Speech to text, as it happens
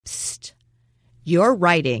Your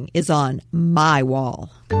writing is on my wall.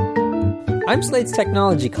 I'm Slate's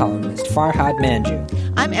technology columnist, Farhad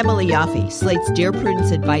Manjoo. I'm Emily Yaffe, Slate's Dear Prudence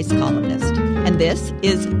advice columnist. And this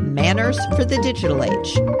is Manners for the Digital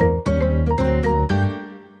Age.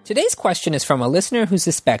 Today's question is from a listener who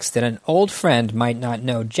suspects that an old friend might not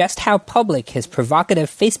know just how public his provocative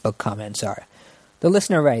Facebook comments are. The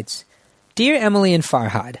listener writes, Dear Emily and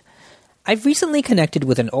Farhad, I've recently connected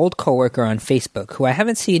with an old coworker on Facebook who I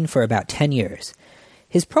haven't seen for about 10 years.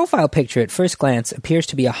 His profile picture at first glance appears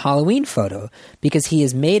to be a Halloween photo because he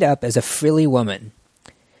is made up as a frilly woman.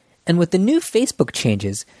 And with the new Facebook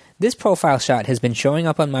changes, this profile shot has been showing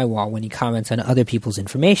up on my wall when he comments on other people's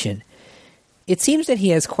information. It seems that he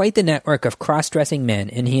has quite the network of cross-dressing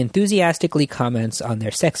men, and he enthusiastically comments on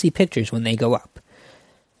their sexy pictures when they go up.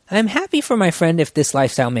 I'm happy for my friend if this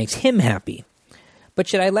lifestyle makes him happy. But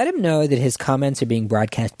should I let him know that his comments are being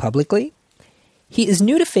broadcast publicly? He is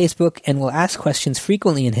new to Facebook and will ask questions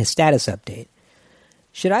frequently in his status update.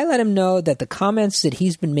 Should I let him know that the comments that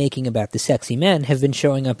he's been making about the sexy men have been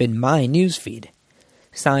showing up in my newsfeed?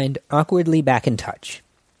 Signed, Awkwardly Back in Touch.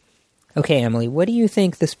 Okay, Emily, what do you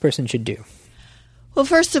think this person should do? Well,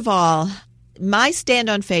 first of all, my stand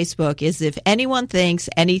on Facebook is if anyone thinks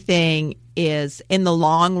anything is in the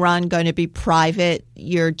long run going to be private,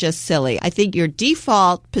 you're just silly. I think your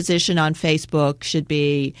default position on Facebook should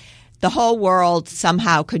be the whole world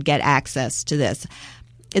somehow could get access to this.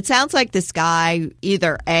 It sounds like this guy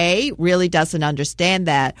either A, really doesn't understand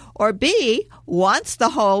that, or B, wants the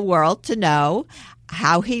whole world to know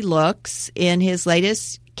how he looks in his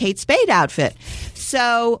latest Kate Spade outfit.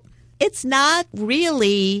 So it's not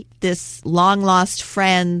really this long-lost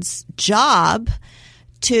friend's job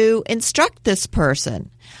to instruct this person.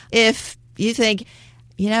 If you think,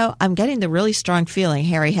 I'm getting the really strong feeling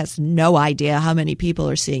Harry has no idea how many people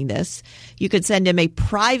are seeing this, you could send him a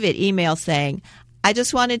private email saying, I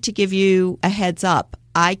just wanted to give you a heads up.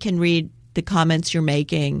 I can read the comments you're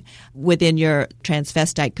making within your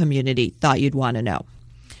transvestite community. Thought you'd want to know.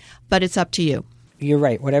 But it's up to you. You're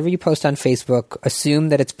right. Whatever you post on Facebook, assume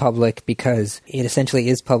that it's public because it essentially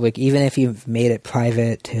is public. Even if you've made it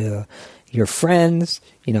private to your friends,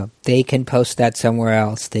 they can post that somewhere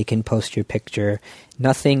else. They can post your picture.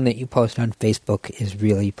 Nothing that you post on Facebook is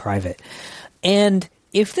really private. And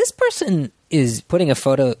if this person is putting a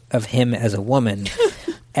photo of him as a woman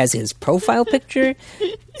as his profile picture,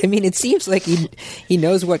 it seems like he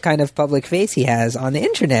knows what kind of public face he has on the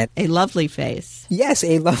internet. A lovely face. Yes,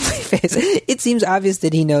 a lovely face. It seems obvious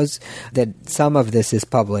that he knows that some of this is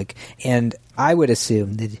public, and I would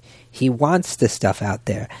assume that he wants this stuff out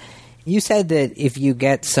there. You said that if you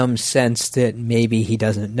get some sense that maybe he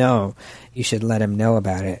doesn't know, you should let him know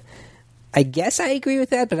about it. I guess I agree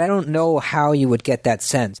with that, but I don't know how you would get that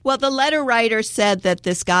sense. Well, the letter writer said that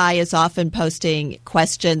this guy is often posting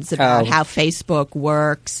questions about how Facebook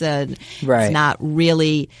works and It's not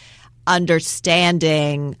really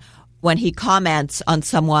understanding when he comments on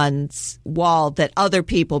someone's wall that other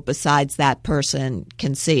people besides that person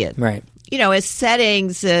can see it. Right. As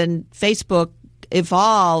settings and Facebook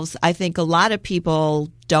evolves, I think a lot of people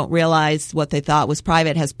don't realize what they thought was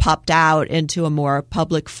private has popped out into a more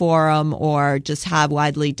public forum or just how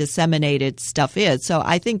widely disseminated stuff is. So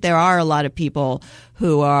I think there are a lot of people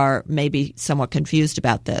who are maybe somewhat confused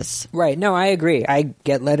about this. Right. No, I agree. I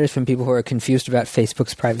get letters from people who are confused about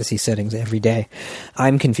Facebook's privacy settings every day.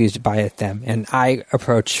 I'm confused by them, and I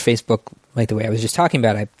approach Facebook like the way I was just talking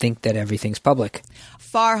about. I think that everything's public.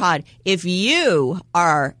 Farhad, if you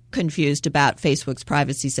are confused about Facebook's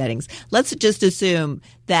privacy settings, let's just assume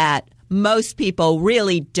that most people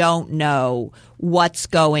really don't know what's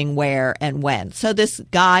going where and when. So this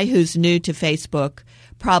guy who's new to Facebook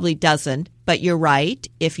probably doesn't, but you're right.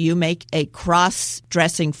 If you make a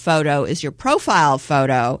cross-dressing photo as your profile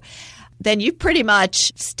photo, then you pretty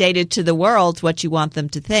much stated to the world what you want them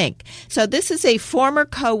to think. So this is a former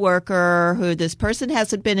coworker who this person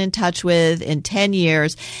hasn't been in touch with in 10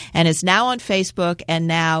 years and is now on Facebook. And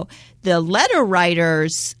now the letter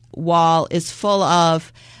writer's wall is full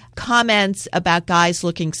of comments about guys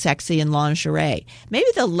looking sexy in lingerie. Maybe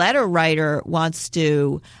the letter writer wants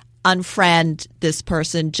to unfriend this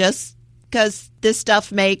person just because this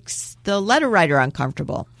stuff makes the letter writer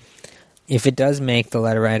uncomfortable. If it does make the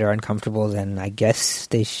letter writer uncomfortable, then I guess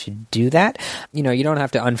they should do that. You don't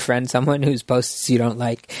have to unfriend someone whose posts you don't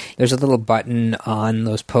like. There's a little button on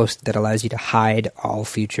those posts that allows you to hide all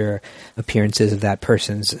future appearances of that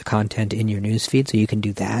person's content in your newsfeed, so you can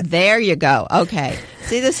do that. There you go. Okay.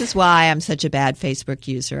 See, this is why I'm such a bad Facebook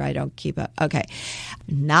user. I don't keep up. Okay.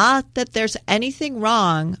 Not that there's anything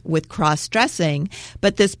wrong with cross-dressing,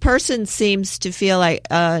 but this person seems to feel like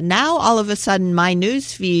now all of a sudden my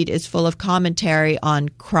newsfeed is full of commentary on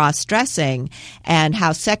cross-dressing and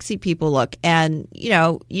how sexy people look. And,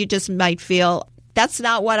 you just might feel that's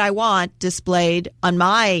not what I want displayed on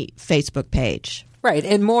my Facebook page. Right.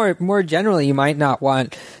 And more generally, you might not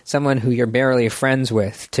want someone who you're barely friends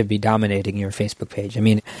with to be dominating your Facebook page. I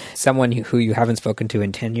mean, someone who you haven't spoken to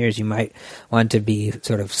in 10 years, you might want to be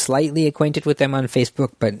sort of slightly acquainted with them on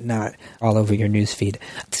Facebook, but not all over your newsfeed.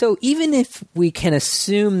 So even if we can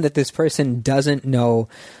assume that this person doesn't know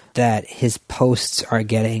that his posts are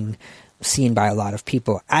getting seen by a lot of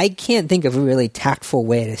people, I can't think of a really tactful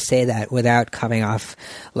way to say that without coming off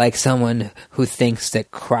like someone who thinks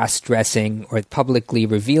that cross-dressing or publicly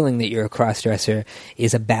revealing that you're a cross-dresser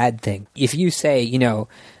is a bad thing. If you say,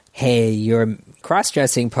 hey, your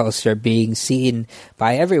cross-dressing posts are being seen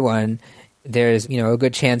by everyone, there's, a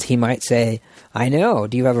good chance he might say, I know,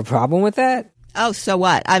 do you have a problem with that? Oh, so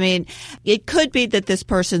what? I mean, it could be that this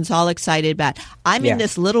person's all excited about, I'm in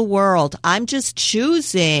this little world. I'm just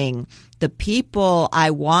choosing the people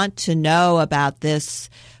I want to know about this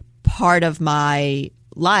part of my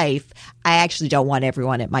life. I actually don't want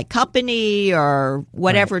everyone at my company or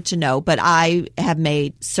whatever to know, but I have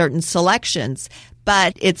made certain selections.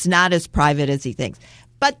 But it's not as private as he thinks.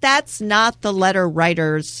 But that's not the letter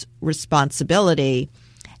writer's responsibility.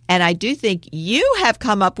 And I do think you have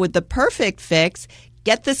come up with the perfect fix.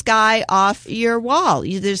 Get this guy off your wall.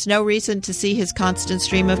 There's no reason to see his constant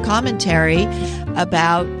stream of commentary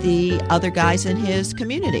about the other guys in his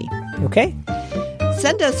community. Okay.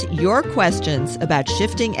 Send us your questions about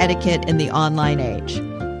shifting etiquette in the online age.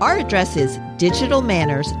 Our address is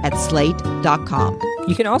digitalmanners@slate.com.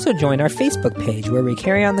 You can also join our Facebook page where we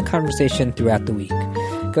carry on the conversation throughout the week.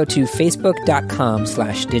 Go to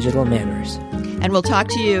facebook.com/digitalmanners. And we'll talk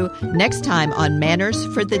to you next time on Manners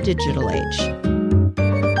for the Digital Age.